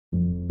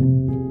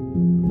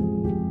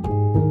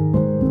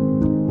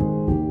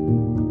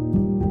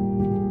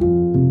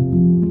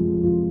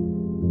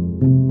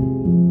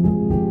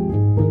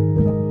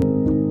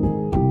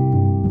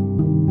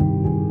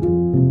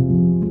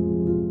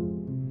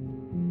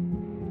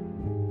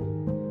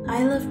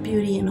I love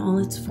beauty in all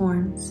its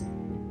forms.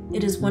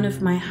 It is one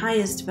of my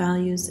highest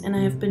values, and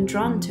I have been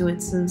drawn to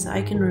it since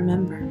I can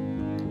remember.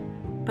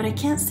 But I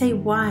can't say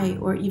why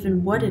or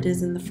even what it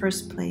is in the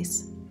first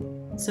place.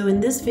 So in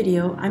this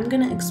video, I'm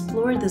going to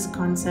explore this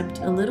concept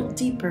a little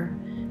deeper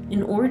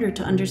in order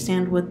to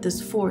understand what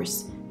this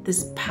force,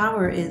 this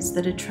power is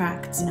that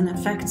attracts and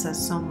affects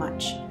us so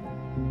much.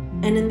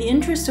 And in the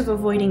interest of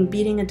avoiding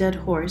beating a dead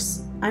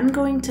horse, I'm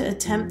going to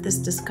attempt this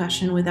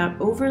discussion without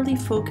overly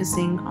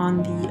focusing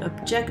on the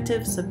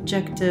objective,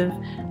 subjective,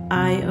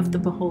 eye of the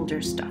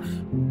beholder stuff.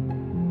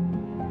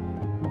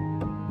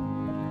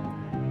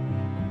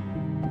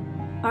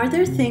 Are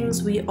there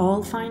things we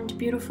all find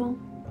beautiful?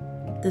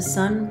 The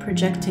sun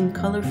projecting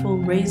colorful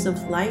rays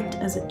of light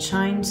as it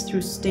shines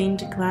through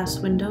stained glass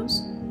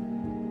windows?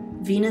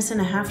 Venus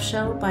in a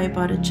half-shell by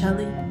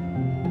Botticelli?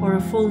 Or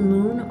a full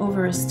moon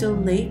over a still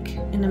lake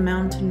in a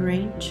mountain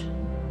range?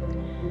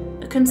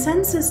 A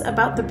consensus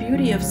about the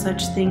beauty of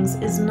such things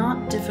is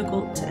not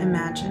difficult to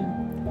imagine,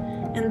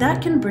 and that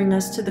can bring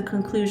us to the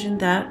conclusion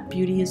that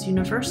beauty is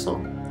universal,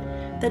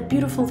 that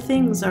beautiful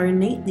things are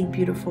innately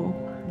beautiful,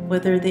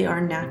 whether they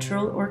are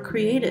natural or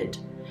created,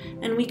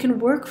 and we can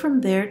work from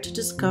there to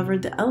discover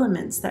the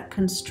elements that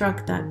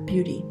construct that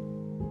beauty.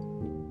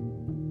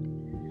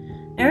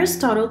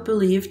 Aristotle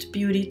believed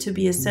beauty to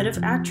be a set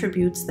of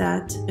attributes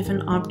that, if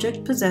an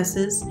object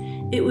possesses,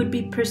 it would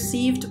be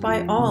perceived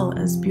by all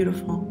as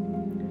beautiful.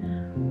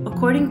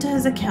 According to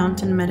his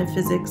account in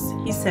Metaphysics,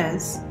 he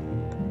says,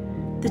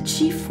 "The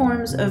chief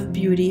forms of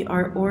beauty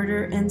are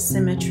order and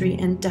symmetry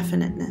and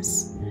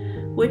definiteness,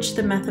 which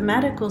the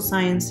mathematical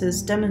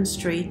sciences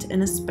demonstrate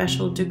in a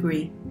special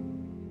degree."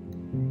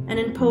 And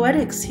in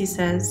Poetics, he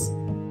says,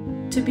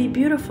 "To be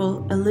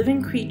beautiful, a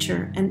living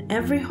creature, and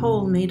every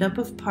whole made up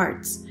of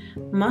parts,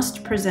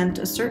 must present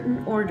a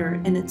certain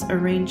order in its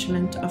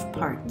arrangement of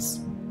parts."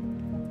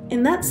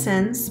 In that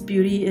sense,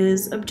 beauty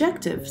is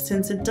objective,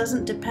 since it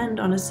doesn't depend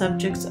on a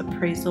subject's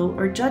appraisal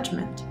or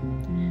judgment.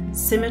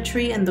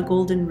 Symmetry and the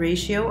golden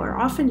ratio are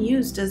often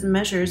used as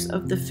measures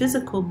of the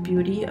physical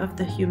beauty of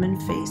the human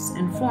face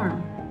and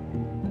form.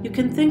 You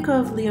can think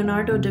of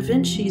Leonardo da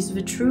Vinci's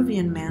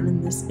Vitruvian Man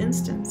in this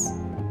instance.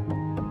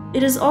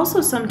 It is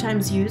also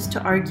sometimes used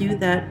to argue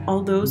that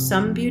although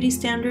some beauty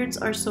standards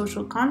are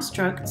social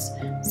constructs,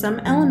 some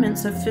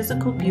elements of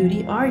physical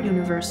beauty are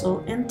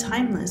universal and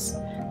timeless,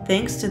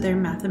 thanks to their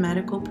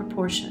mathematical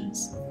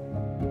proportions.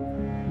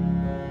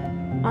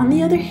 On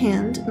the other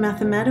hand,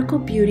 mathematical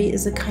beauty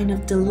is a kind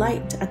of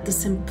delight at the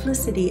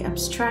simplicity,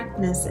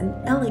 abstractness, and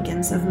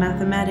elegance of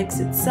mathematics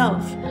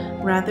itself,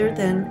 rather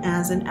than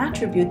as an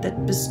attribute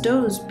that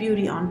bestows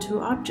beauty onto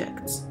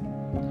objects.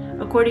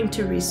 According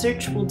to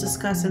research we'll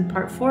discuss in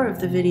part 4 of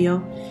the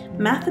video,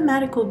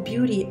 mathematical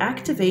beauty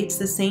activates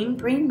the same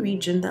brain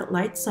region that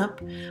lights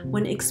up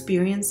when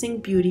experiencing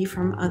beauty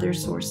from other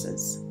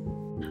sources.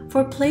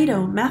 For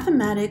Plato,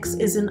 mathematics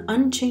is an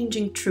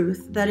unchanging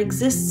truth that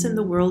exists in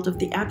the world of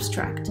the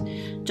abstract,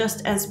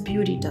 just as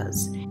beauty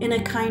does, in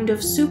a kind of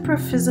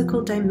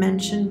supraphysical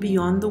dimension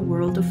beyond the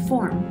world of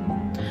form.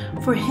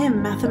 For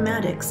him,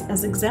 mathematics,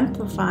 as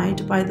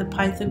exemplified by the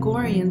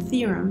Pythagorean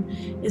theorem,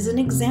 is an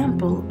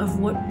example of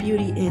what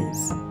beauty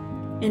is.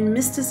 In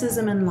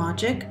Mysticism and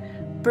Logic,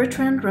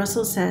 Bertrand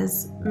Russell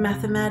says,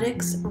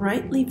 "Mathematics,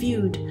 rightly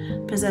viewed,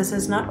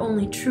 possesses not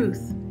only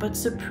truth, but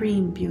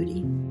supreme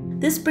beauty."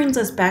 This brings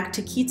us back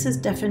to Keats's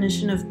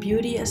definition of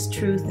beauty as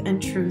truth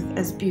and truth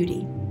as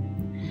beauty.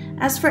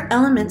 As for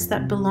elements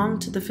that belong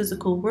to the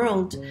physical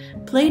world,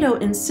 Plato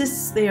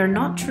insists they are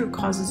not true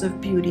causes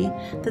of beauty,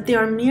 that they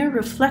are mere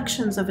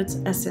reflections of its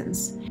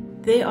essence.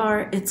 They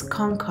are its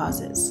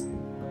concauses.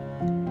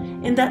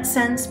 In that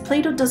sense,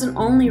 Plato doesn't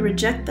only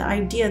reject the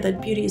idea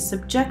that beauty is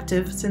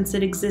subjective since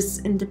it exists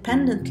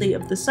independently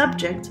of the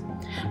subject,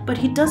 but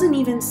he doesn't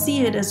even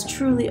see it as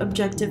truly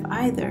objective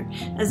either,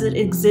 as it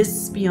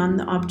exists beyond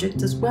the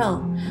object as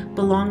well,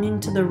 belonging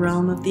to the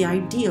realm of the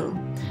ideal,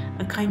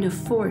 a kind of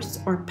force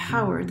or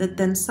power that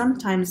then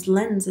sometimes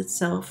lends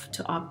itself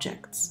to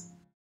objects.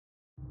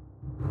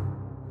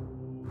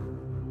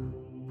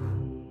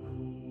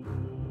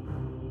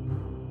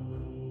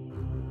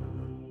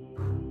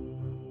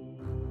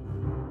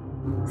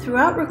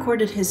 Throughout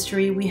recorded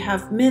history, we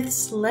have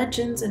myths,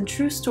 legends, and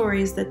true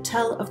stories that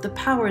tell of the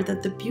power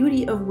that the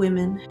beauty of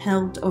women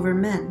held over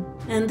men.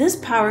 And this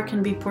power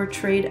can be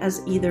portrayed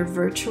as either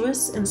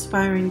virtuous,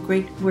 inspiring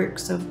great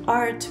works of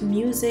art,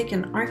 music,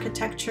 and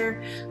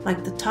architecture,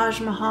 like the Taj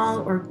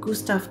Mahal or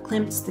Gustav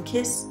Klimt's The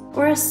Kiss,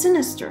 or as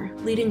sinister,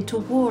 leading to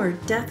war,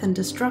 death, and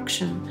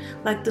destruction,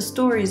 like the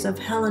stories of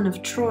Helen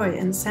of Troy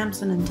and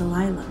Samson and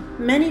Delilah.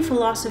 Many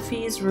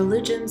philosophies,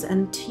 religions,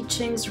 and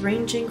teachings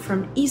ranging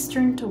from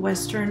Eastern to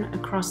Western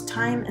across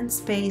time and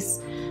space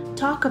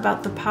talk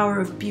about the power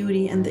of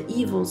beauty and the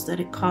evils that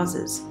it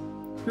causes,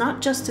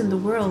 not just in the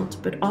world,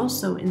 but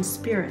also in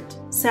spirit.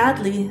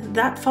 Sadly,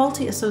 that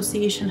faulty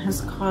association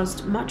has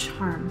caused much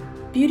harm.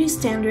 Beauty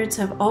standards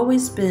have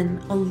always been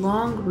a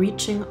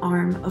long-reaching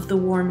arm of the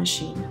war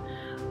machine.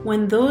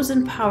 When those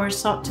in power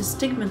sought to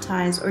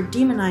stigmatize or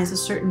demonize a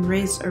certain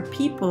race or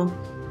people,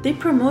 They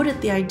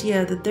promoted the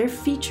idea that their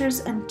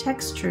features and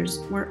textures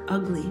were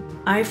ugly.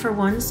 I, for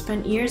one,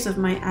 spent years of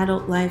my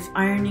adult life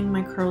ironing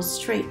my curls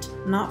straight,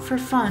 not for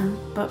fun,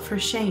 but for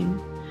shame.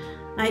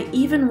 I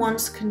even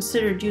once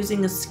considered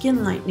using a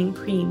skin lightening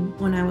cream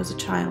when I was a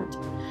child,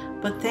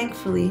 but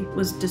thankfully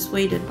was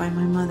dissuaded by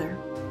my mother.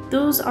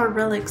 Those are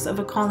relics of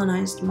a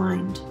colonized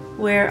mind,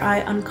 where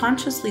I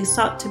unconsciously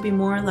sought to be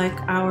more like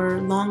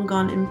our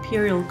long-gone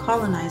imperial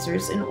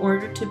colonizers in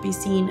order to be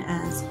seen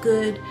as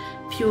good,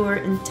 pure,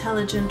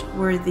 intelligent,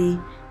 worthy,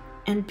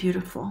 and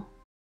beautiful.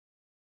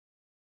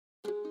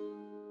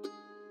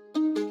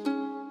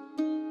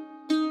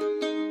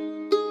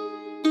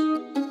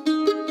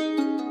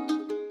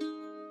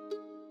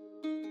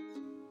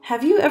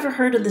 Have you ever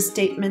heard of the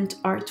statement,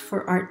 "art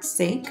for art's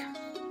sake"?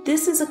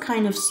 This is a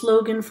kind of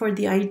slogan for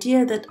the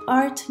idea that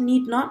art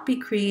need not be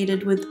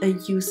created with a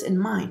use in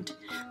mind,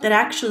 that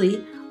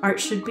actually art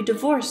should be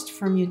divorced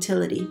from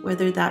utility,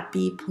 whether that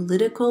be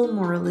political,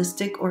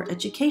 moralistic, or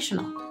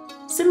educational.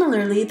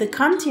 Similarly, the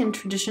Kantian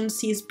tradition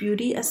sees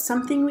beauty as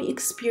something we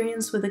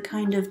experience with a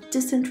kind of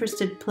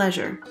disinterested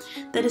pleasure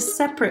that is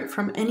separate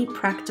from any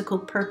practical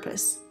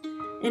purpose.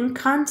 In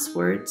Kant's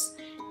words,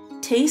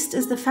 taste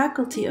is the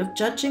faculty of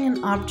judging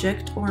an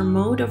object or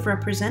mode of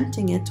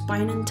representing it by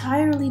an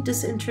entirely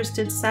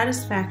disinterested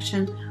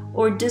satisfaction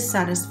or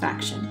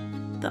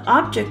dissatisfaction. The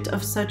object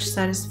of such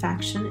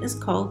satisfaction is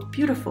called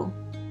beautiful.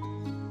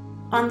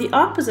 On the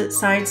opposite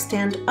side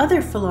stand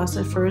other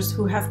philosophers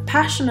who have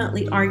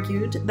passionately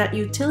argued that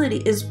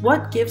utility is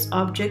what gives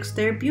objects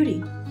their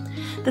beauty,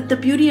 that the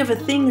beauty of a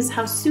thing is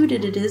how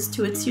suited it is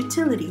to its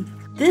utility.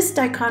 This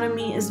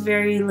dichotomy is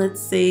very,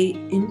 let's say,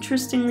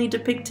 interestingly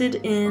depicted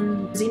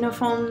in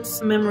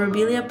Xenophon's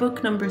Memorabilia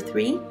book number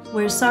 3,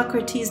 where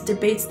Socrates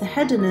debates the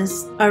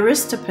hedonist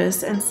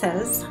Aristippus and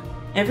says,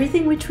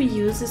 "Everything which we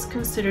use is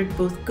considered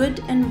both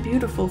good and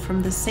beautiful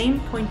from the same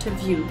point of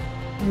view,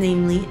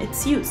 namely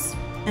its use."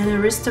 And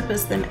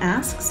Aristippus then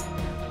asks,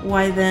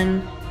 "Why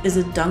then, is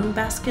a dung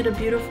basket a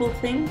beautiful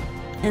thing?"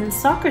 And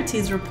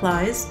Socrates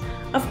replies,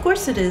 "Of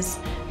course it is,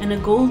 and a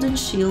golden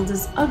shield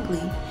is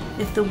ugly,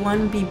 if the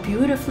one be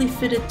beautifully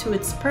fitted to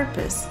its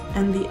purpose,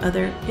 and the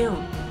other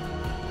ill."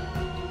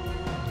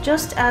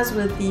 Just as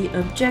with the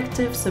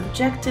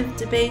objective-subjective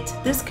debate,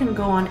 this can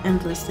go on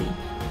endlessly.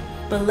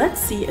 But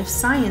let's see if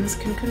science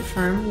can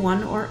confirm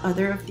one or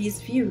other of these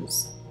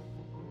views.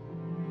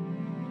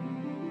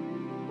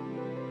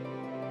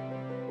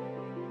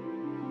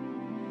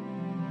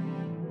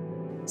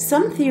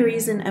 Some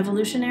theories in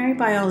evolutionary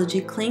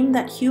biology claim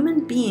that human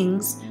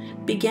beings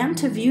began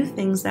to view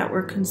things that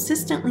were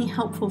consistently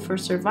helpful for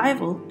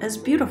survival as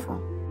beautiful.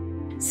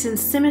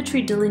 Since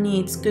symmetry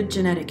delineates good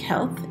genetic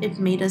health, it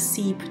made us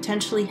see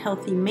potentially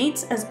healthy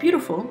mates as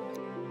beautiful.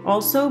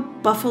 Also,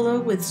 buffalo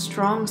with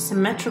strong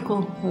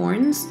symmetrical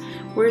horns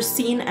were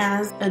seen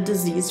as a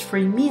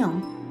disease-free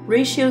meal.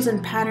 Ratios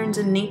and patterns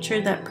in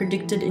nature that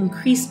predicted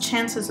increased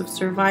chances of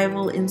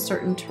survival in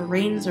certain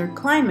terrains or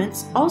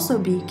climates also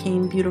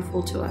became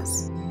beautiful to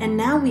us. And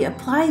now we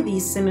apply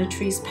these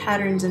symmetries,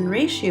 patterns, and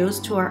ratios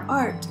to our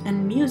art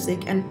and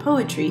music and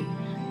poetry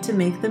to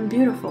make them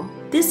beautiful.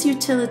 This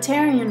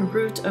utilitarian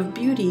root of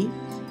beauty,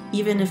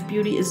 even if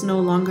beauty is no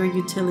longer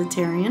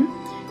utilitarian,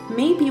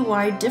 may be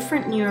why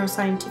different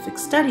neuroscientific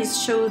studies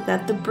show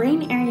that the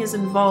brain areas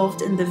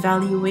involved in the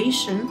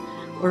valuation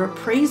or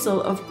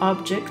appraisal of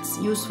objects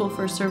useful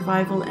for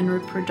survival and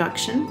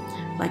reproduction,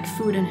 like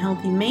food and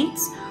healthy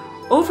mates,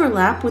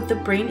 overlap with the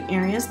brain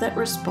areas that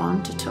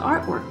respond to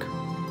artwork.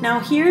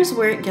 Now here's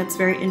where it gets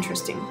very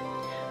interesting.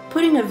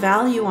 Putting a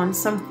value on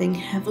something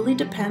heavily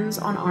depends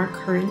on our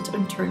current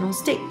internal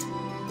state.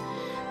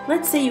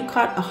 Let's say you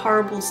caught a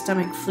horrible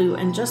stomach flu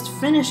and just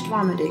finished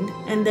vomiting,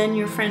 and then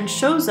your friend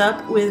shows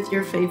up with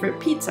your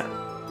favorite pizza.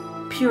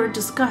 Pure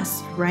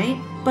disgust, right?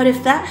 But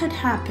if that had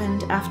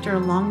happened after a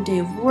long day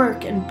of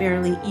work and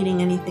barely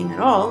eating anything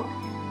at all,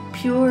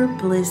 pure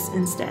bliss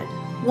instead.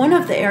 One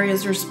of the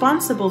areas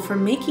responsible for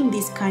making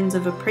these kinds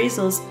of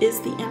appraisals is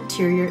the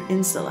anterior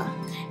insula,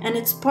 and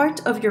it's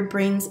part of your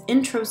brain's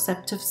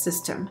interoceptive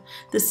system,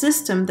 the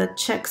system that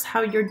checks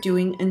how you're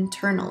doing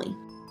internally.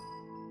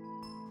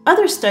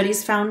 Other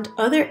studies found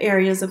other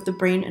areas of the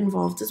brain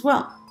involved as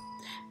well.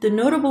 The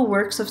notable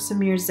works of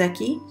Semir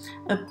Zeki,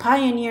 a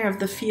pioneer of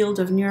the field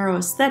of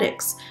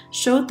neuroaesthetics,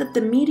 showed that the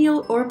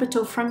medial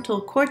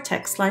orbitofrontal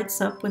cortex lights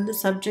up when the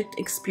subject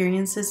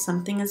experiences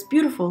something as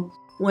beautiful,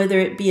 whether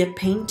it be a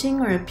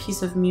painting or a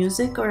piece of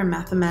music or a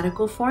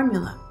mathematical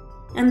formula.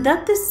 And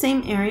that this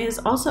same area is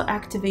also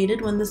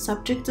activated when the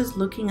subject is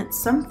looking at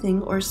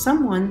something or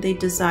someone they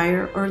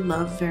desire or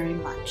love very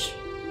much.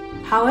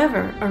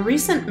 However, a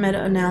recent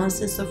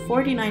meta-analysis of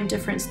 49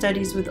 different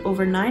studies with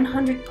over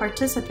 900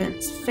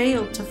 participants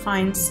failed to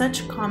find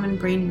such common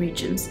brain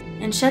regions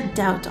and shed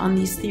doubt on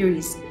these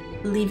theories,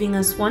 leaving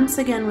us once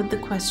again with the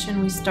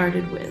question we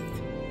started with.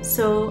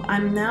 So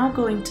I'm now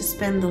going to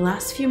spend the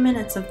last few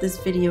minutes of this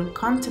video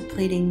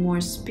contemplating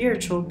more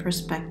spiritual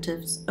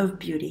perspectives of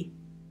beauty.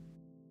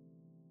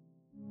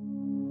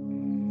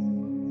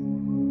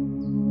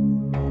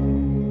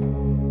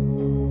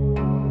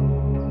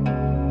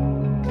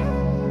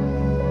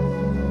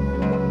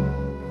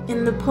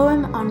 In the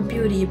poem On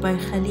Beauty by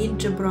Khalil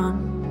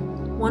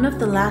Gibran, one of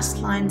the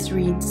last lines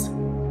reads,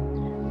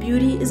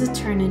 "Beauty is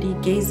eternity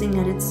gazing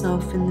at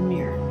itself in the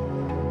mirror."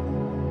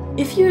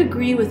 If you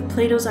agree with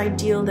Plato's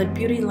ideal that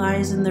beauty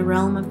lies in the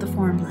realm of the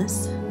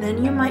formless,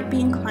 then you might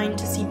be inclined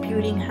to see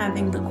beauty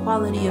having the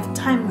quality of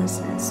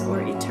timelessness or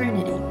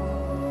eternity.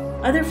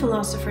 Other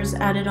philosophers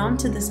added on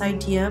to this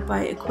idea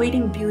by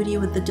equating beauty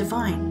with the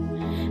divine,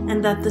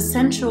 and that the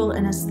sensual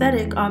and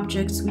aesthetic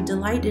objects we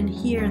delight in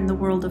here in the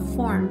world of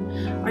form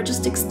are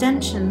just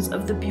extensions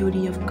of the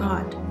beauty of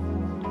God.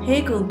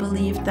 Hegel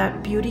believed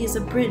that beauty is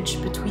a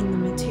bridge between the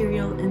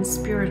material and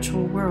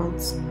spiritual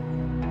worlds.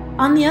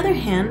 On the other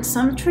hand,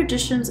 some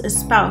traditions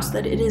espouse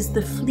that it is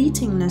the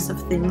fleetingness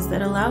of things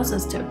that allows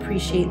us to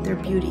appreciate their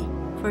beauty.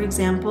 For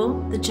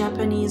example, the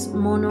Japanese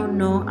mono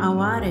no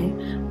aware,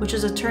 which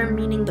is a term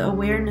meaning the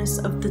awareness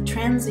of the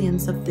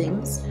transience of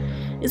things,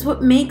 is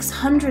what makes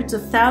hundreds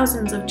of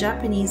thousands of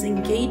Japanese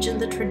engage in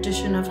the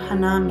tradition of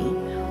hanami,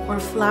 or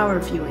flower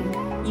viewing.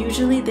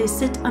 Usually they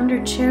sit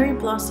under cherry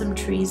blossom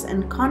trees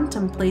and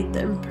contemplate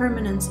the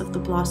impermanence of the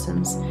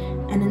blossoms,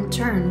 and in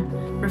turn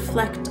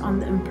reflect on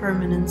the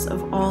impermanence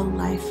of all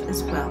life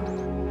as well.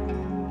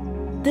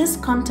 This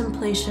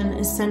contemplation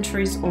is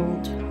centuries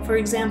old. For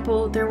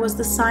example, there was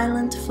the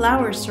silent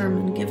flower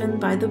sermon given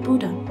by the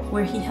Buddha,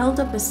 where he held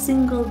up a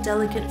single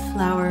delicate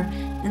flower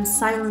and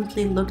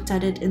silently looked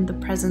at it in the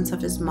presence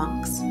of his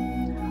monks.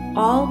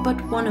 All but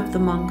one of the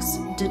monks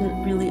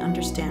didn't really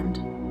understand.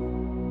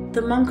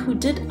 The monk who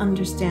did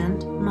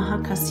understand,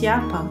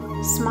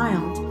 Mahakasyapa,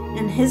 smiled,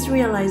 and his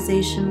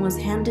realization was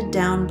handed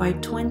down by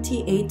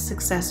 28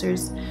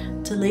 successors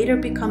to later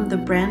become the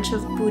branch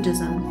of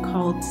Buddhism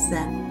called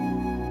Zen.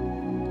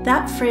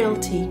 That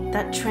frailty,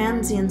 that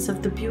transience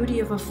of the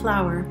beauty of a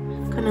flower,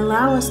 can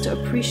allow us to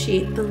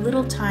appreciate the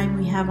little time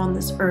we have on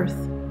this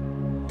earth,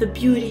 the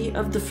beauty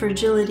of the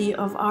fragility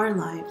of our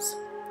lives.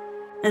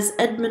 As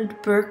Edmund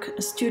Burke,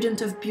 a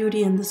student of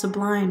beauty and the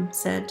sublime,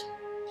 said,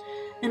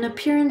 "An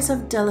appearance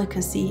of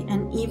delicacy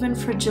and even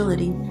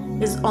fragility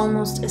is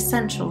almost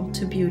essential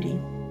to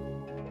beauty."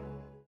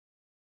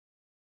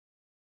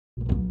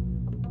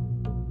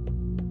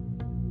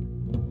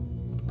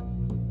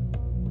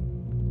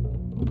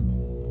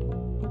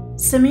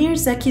 Samir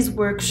Zeki's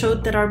work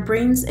showed that our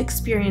brains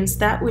experience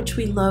that which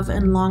we love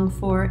and long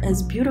for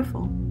as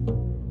beautiful.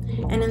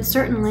 And in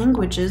certain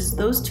languages,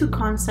 those two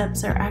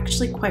concepts are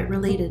actually quite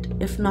related,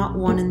 if not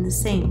one and the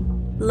same.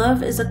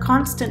 Love is a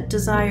constant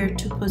desire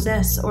to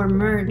possess or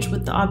merge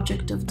with the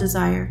object of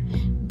desire,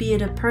 be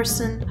it a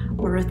person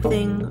or a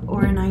thing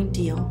or an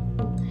ideal.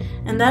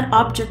 And that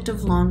object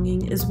of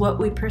longing is what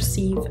we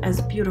perceive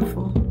as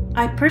beautiful.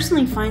 I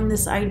personally find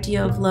this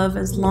idea of love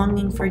as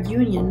longing for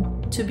union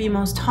to be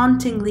most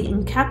hauntingly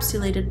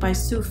encapsulated by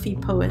Sufi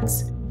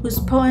poets, whose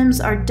poems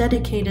are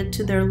dedicated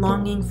to their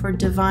longing for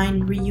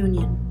divine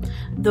reunion,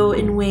 though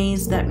in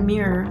ways that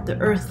mirror the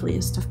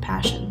earthliest of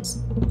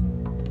passions.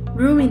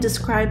 Rumi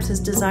describes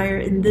his desire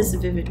in this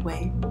vivid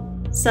way.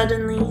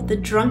 "Suddenly, the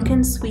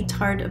drunken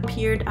sweetheart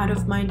appeared out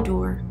of my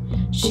door.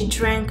 She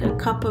drank a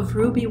cup of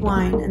ruby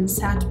wine and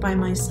sat by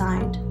my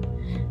side.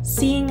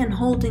 Seeing and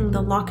holding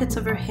the lockets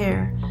of her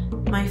hair,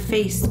 my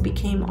face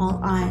became all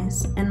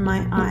eyes, and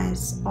my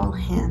eyes all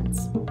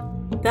hands."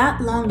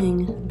 That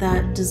longing,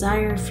 that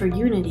desire for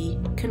unity,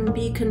 can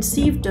be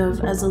conceived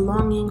of as a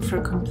longing for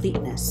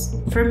completeness.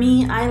 For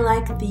me, I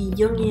like the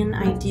Jungian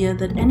idea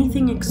that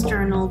anything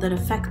external that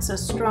affects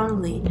us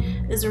strongly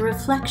is a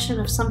reflection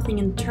of something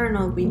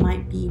internal we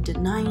might be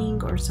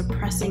denying or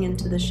suppressing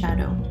into the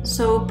shadow.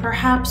 So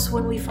perhaps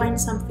when we find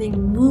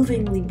something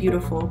movingly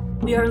beautiful,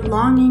 we are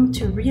longing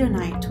to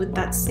reunite with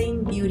that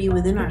same beauty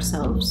within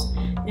ourselves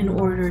in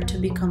order to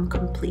become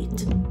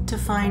complete, to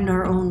find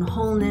our own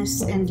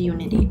wholeness and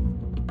unity.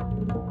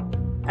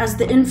 As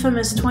the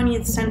infamous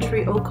 20th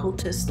century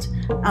occultist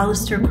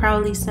Aleister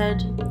Crowley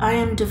said, "I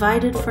am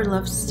divided for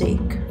love's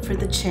sake, for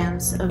the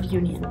chance of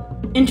union."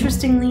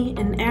 Interestingly,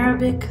 in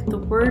Arabic, the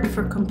word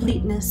for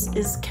completeness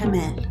is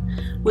kamel,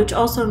 which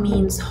also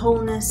means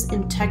wholeness,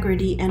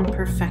 integrity, and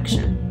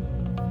perfection.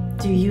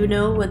 Do you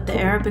know what the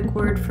Arabic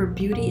word for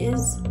beauty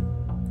is?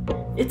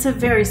 It's a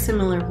very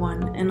similar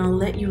one, and I'll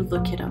let you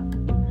look it up.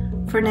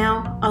 For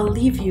now, I'll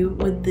leave you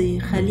with the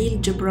Khalil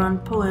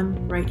Gibran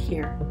poem right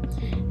here.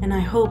 And I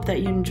hope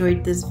that you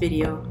enjoyed this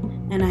video,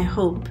 and I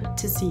hope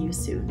to see you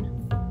soon.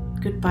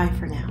 Goodbye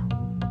for now.